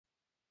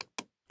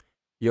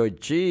Yo,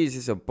 jeez,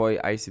 it's a boy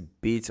Icy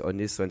Beats on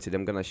this one. Today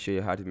I'm gonna show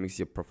you how to mix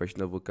your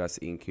professional vocals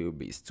in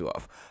Cubase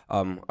 12.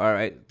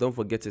 Alright, don't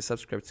forget to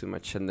subscribe to my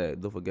channel.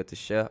 Don't forget to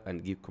share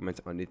and give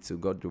comment on it too.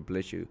 God will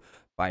bless you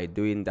by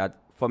doing that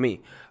for me.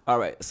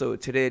 Alright, so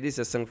today this is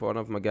a song for one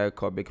of my guy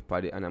called Big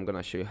Party, and I'm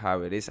gonna show you how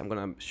it is. I'm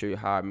gonna show you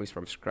how I mix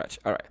from scratch.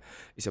 Alright,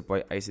 it's a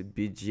boy Icy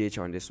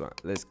BGH on this one.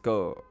 Let's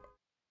go.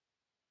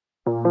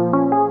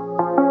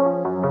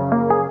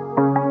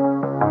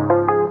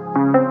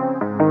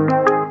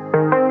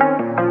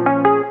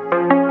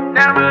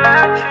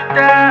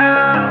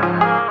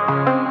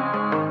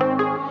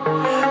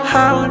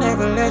 I will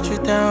never let you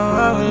down,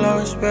 I will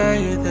always bear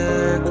you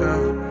there,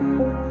 girl.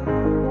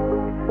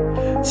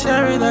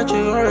 Tell me that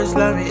you always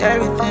love me,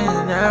 everything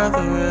and out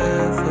the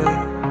way for you.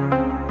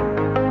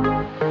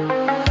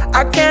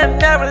 I can't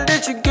never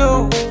let you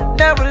go,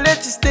 never let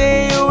you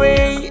stay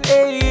away.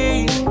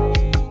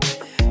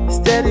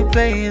 Steady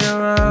playing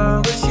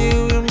around with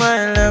you,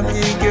 my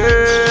lovely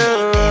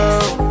girl.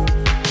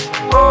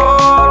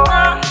 Oh,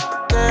 no,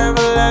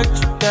 never let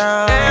you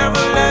down,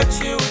 never let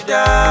you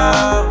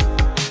down.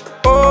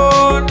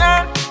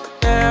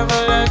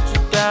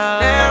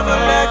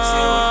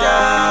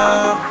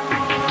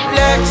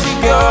 Let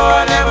you go,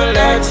 I never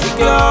let you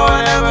go.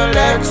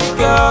 Let you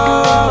go,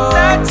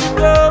 let you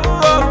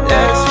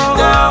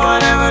down, I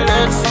never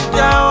let you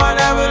down, I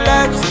never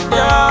let you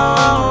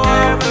down,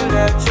 never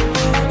let you.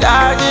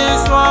 I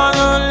just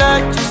wanna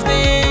let you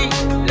stay,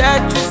 yeah.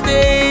 Let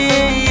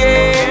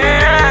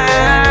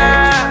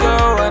you go,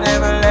 I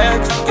never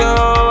let you go.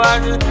 I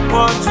just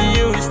want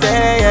you to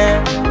stay, yeah.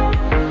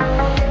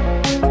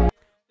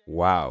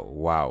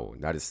 Wow,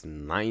 that is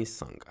nice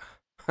song.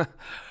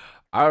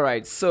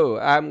 Alright, so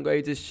I'm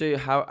going to show you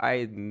how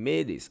I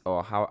made this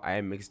or how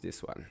I mixed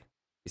this one.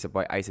 It's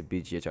about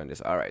ICBGH on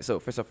this. Alright, so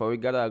first of all, we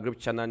got our group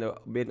channel, the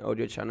main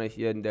audio channel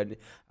here, and then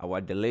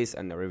our delays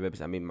and the reverbs,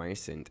 my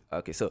synth.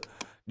 Okay, so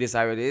this is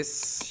how it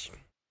is.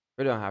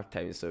 We don't have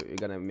time, so we're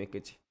gonna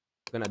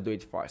do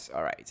it fast.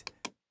 Alright.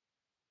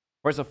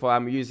 First of all,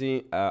 I'm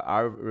using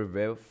our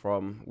reverb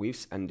from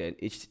Waves and then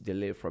each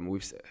delay from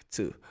Waves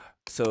too.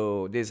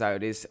 So this is how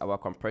it is: our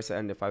compressor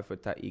and the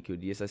 5-filter EQ,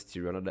 DSS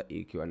stereo, another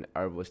EQ, and the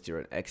Arvo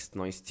stereo and X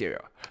noise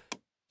stereo.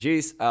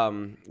 Jeez,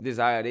 this is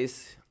how it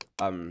is.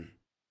 I'm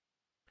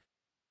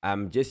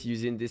just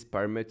using this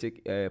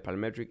parametric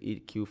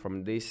EQ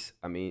from this.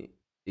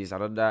 Is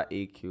another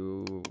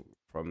EQ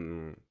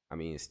from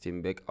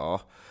Steambeck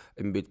or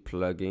inbuilt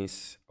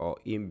plugins or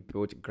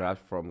inbuilt graph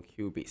from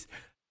Cubase.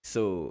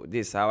 So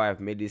this is how I've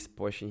made this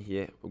portion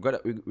here.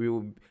 We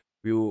will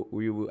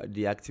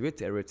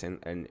deactivate everything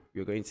and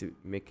we're going to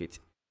make it.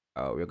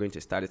 We're going to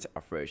start it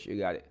afresh. You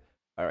got it.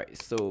 All right.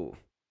 So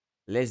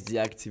let's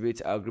deactivate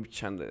our group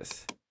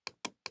channels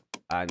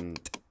and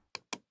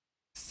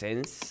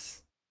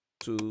sense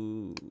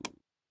to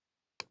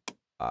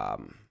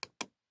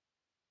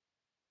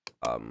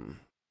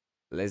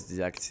let's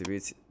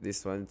deactivate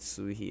this one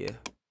too here.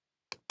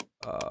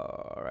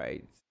 All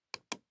right.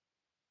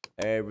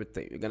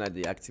 Everything, we're gonna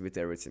deactivate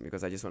everything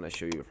because I just want to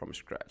show you from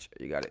scratch.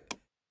 You got it.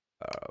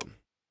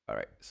 All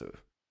right, so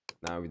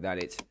now with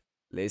that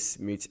let's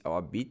mute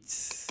our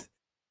beats.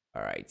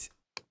 All right,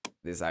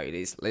 this is how it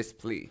is. Let's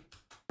play.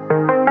 Never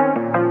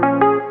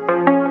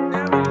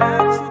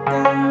let you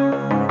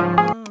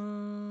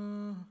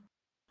down.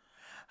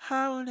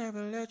 I will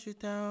never let you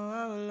down,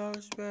 I will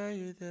always bear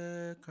you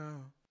there,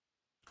 girl.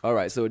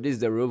 Alright, so this is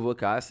the real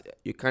vocals.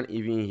 You can't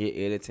even hear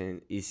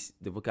anything.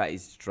 The vocal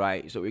is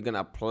dry, so we're gonna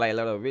apply a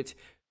lot of it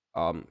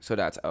so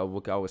that our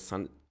vocal will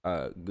sound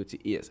good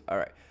to ears.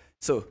 Alright,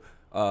 so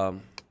as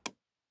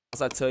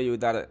I tell you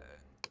that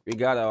we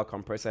got our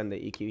compressor and the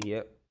EQ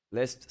here,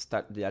 let's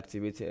start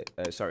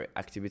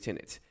activating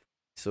it.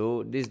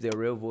 So this is the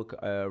real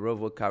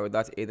vocal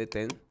without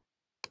anything.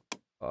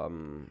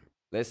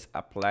 Let's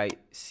apply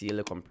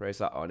CL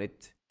compressor on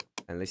it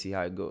and let's see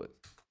how it goes.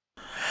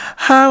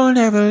 I will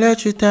never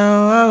let you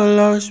down, I will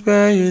always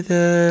bear you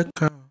there,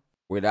 girl.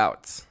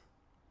 Without.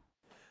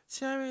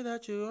 Tell me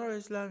that you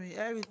always love me,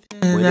 everything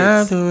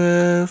and the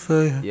way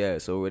for you. Yeah,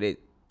 so with it.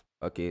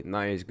 Okay,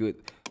 now it's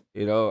good.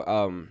 You know,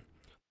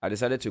 I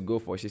decided to go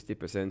for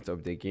 60%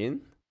 of the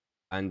gain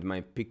and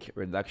my peak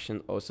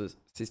reduction also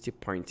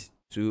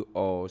 60.2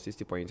 or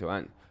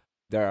 60.1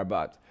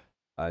 thereabout.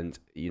 And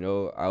you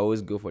know, I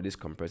always go for this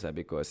compressor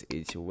because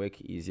it works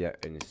easier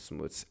and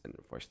smooth and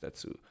faster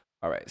too.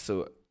 Alright,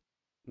 so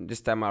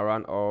this time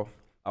around, our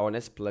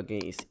next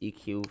plugin is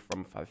EQ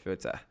from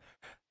 5-filter.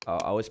 I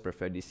always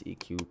prefer this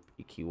EQ.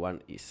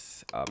 EQ1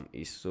 is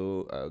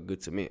so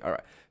good to me. All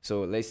right,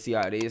 so let's see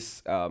how it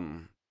is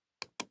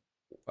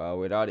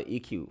without the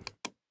EQ.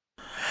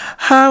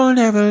 I will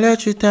never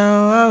let you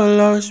down, I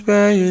will always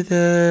bear you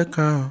there,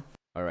 girl.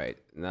 All right,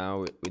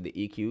 now with the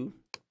EQ.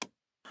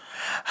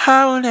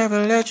 I will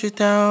never let you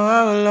down,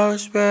 I will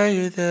always bear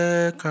you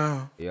there,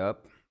 girl.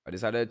 Yep. I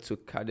decided to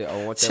cut it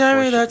on water. Tell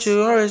me that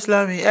you always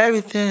love me,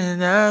 everything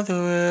and out the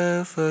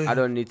way for you. I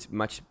don't need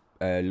much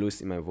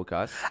loose in my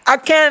vocals. I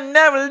can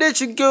never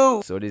let you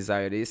go. So this is how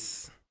it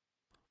is.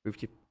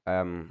 50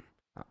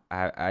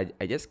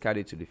 I just cut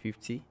it to the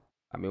 50.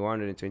 I mean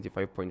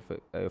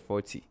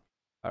 125.40.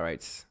 All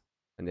right,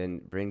 and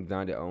then bring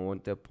down the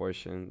unwanted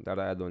portion that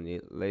I don't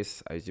need.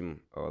 Let's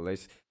assume, or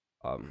let's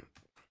um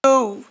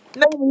Oh,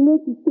 this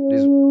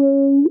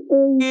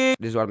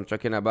this is what I'm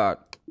talking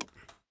about.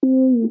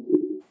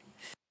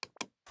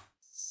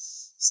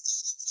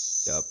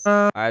 Yep.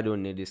 I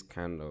don't need this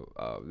kind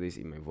of this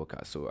in my vocal,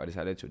 so I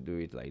decided to do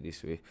it like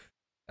this way,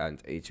 and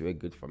it's way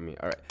good for me.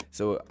 All right.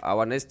 So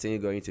our next thing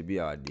is going to be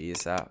our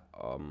DSR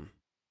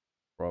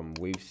from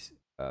Waves.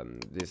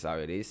 This is how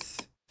it is.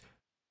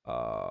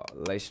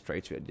 Let's try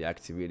to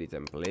deactivate it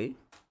and play.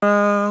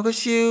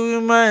 cause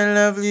you my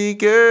lovely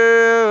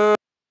girl.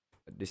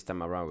 This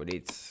time around with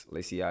it,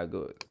 let's see how it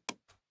goes.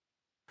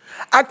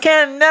 I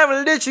can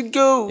never let you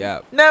go.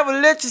 Yeah. Never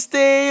let you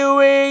stay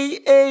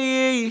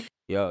away.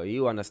 Yo,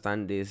 you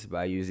understand this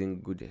by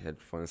using good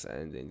headphones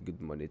and then good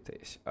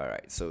monitors. All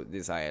right, so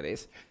this is how it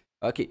is.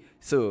 Okay,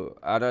 so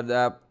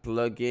another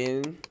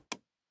plugin.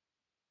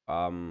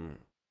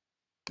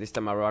 This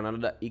time around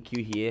another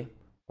EQ here.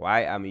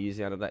 Why I'm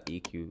using another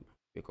EQ?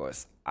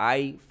 Because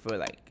I feel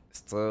like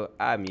still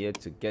I'm here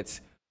to get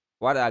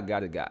what I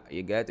gotta got.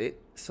 You get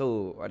it?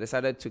 So I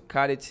decided to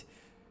cut it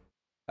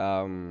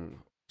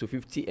to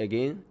 50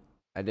 again,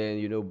 and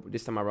then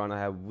this time around I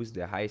have boost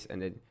the highs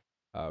and then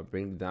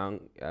bring down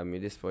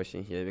this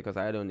portion here because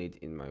I don't need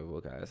it in my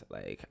vocals.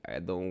 Like I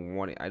don't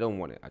want it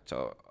at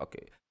all.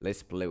 Okay,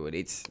 let's play with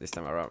it this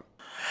time around.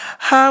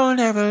 I will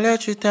never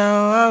let you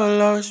down. I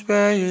will always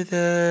spare you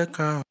the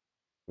girl.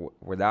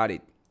 Without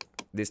it,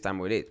 this time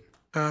with it.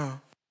 Girl.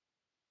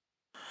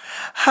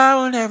 I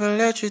will never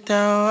let you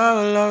down. I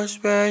will always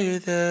spare you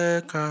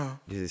the girl.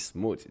 This is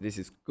smooth. This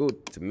is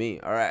good to me.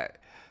 All right,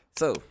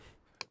 so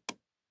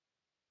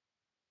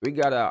we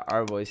got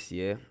our voice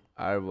here.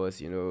 Our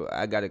voice,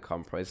 I gotta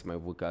compress my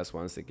vocals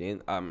once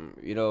again.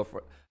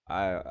 For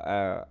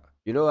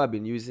I've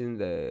been using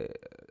the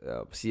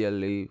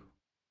CLA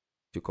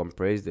to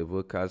compress the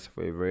vocals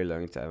for a very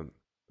long time.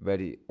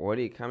 But when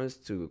it comes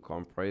to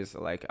compress,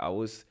 like I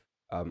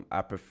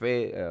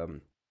prefer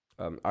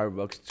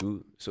RVox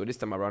 2. So this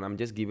time around, I'm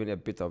just giving a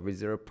bit of a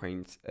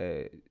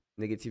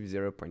negative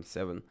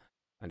 0.7,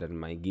 and then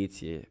my gate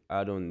here.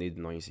 I don't need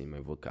noise in my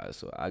vocals,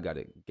 so I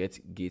gotta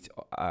get gate.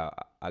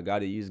 I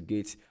gotta use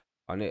gate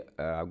on it.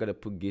 I've gotta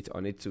put gate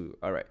on it too.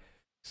 All right.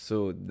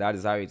 So that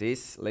is how it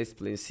is. Let's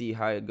play and see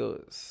how it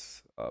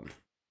goes.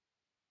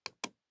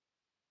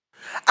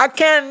 I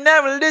can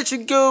never let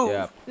you go.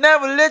 Yeah.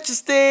 Never let you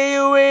stay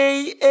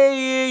away.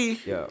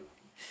 Yeah.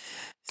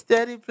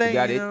 Steady playing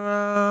got it?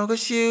 around,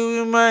 cause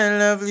you my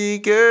lovely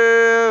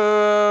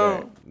girl.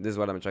 Yeah, this is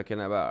what I'm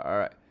talking about. All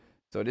right.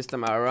 So this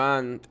time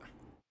around,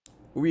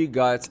 we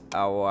got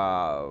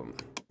our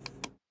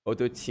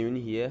auto tune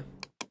here.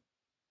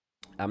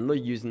 I'm not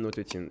using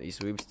auto tune.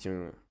 It's Waves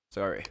tune.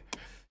 Sorry.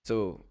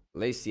 So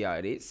let's see how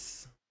it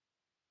is.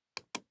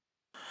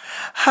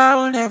 I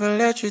will never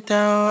let you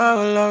down. I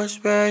will always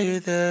spare you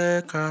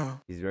the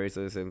girl. It's very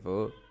so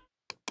simple.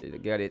 You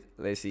get it?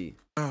 Let's see.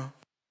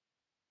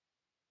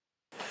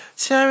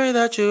 Tell me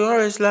that you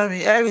always love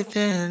me,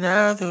 everything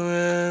out the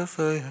way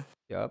for you.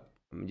 Yup.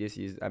 I'm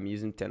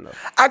using tenor.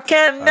 I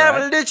can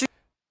never let you.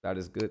 That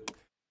is good.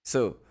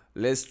 So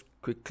let's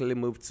quickly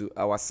move to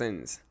our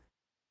synths.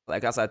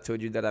 Like as I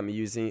told you that I'm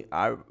using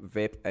R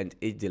vape and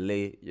H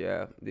delay.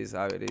 Yeah, this is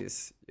how it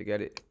is. You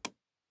get it?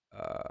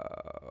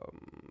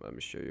 Let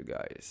me show you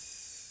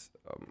guys.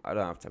 I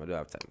don't have time.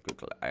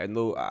 Quickly. I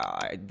know.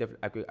 I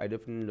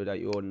definitely know that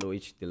you all know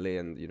H delay,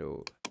 and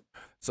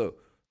so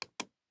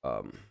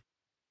gotta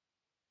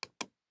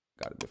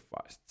be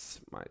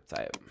fast. My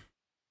time.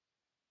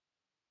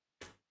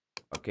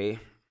 Okay,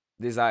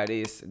 this is how it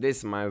is. This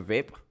is my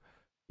vape.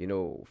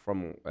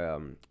 From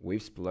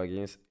Waves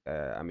plugins.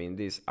 I mean,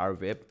 this R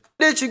vape.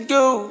 Let you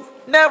go,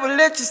 never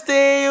let you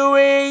stay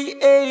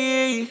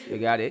away. You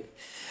got it?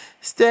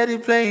 Steady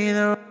playing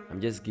around.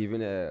 I'm just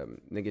giving a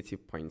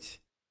negative point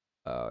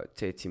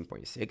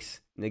 13.6,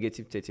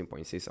 negative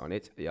 13.6 on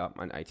it. Yeah,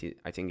 and I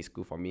think it's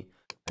cool for me.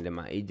 And then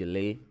my A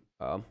delay.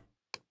 Let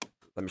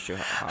me show you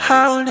how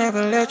I will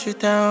never let you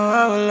down.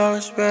 I will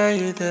always spare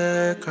you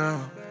the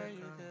girl.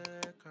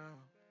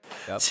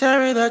 Yep. Tell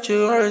me that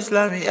you always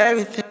love me,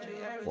 everything.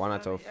 1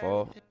 out of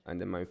 4, and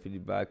then my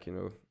feedback.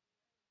 You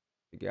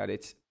got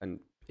it, and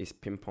it's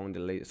ping pong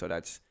delay, so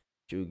that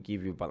to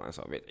give you balance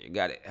of it. You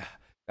got it.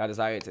 That is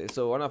how it is.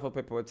 So wonderful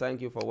people,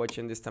 thank you for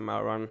watching this time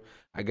around.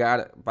 I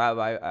got bye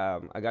bye.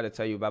 I gotta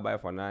tell you bye bye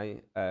for now.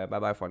 Bye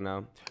bye for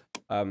now.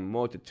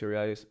 More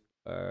tutorials.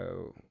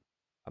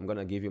 I'm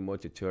gonna give you more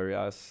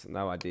tutorials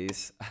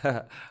nowadays.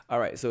 All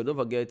right, so don't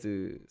forget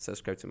to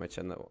subscribe to my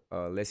channel.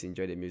 Let's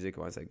enjoy the music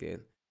once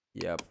again.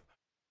 Yep.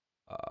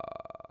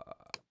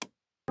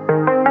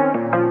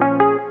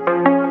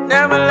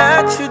 Never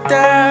let you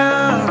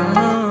down.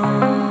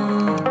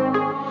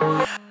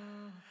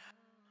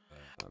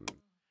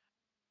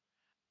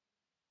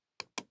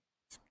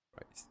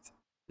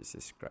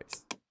 Jesus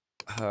Christ.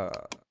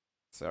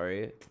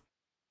 Sorry.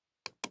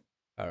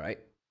 All right.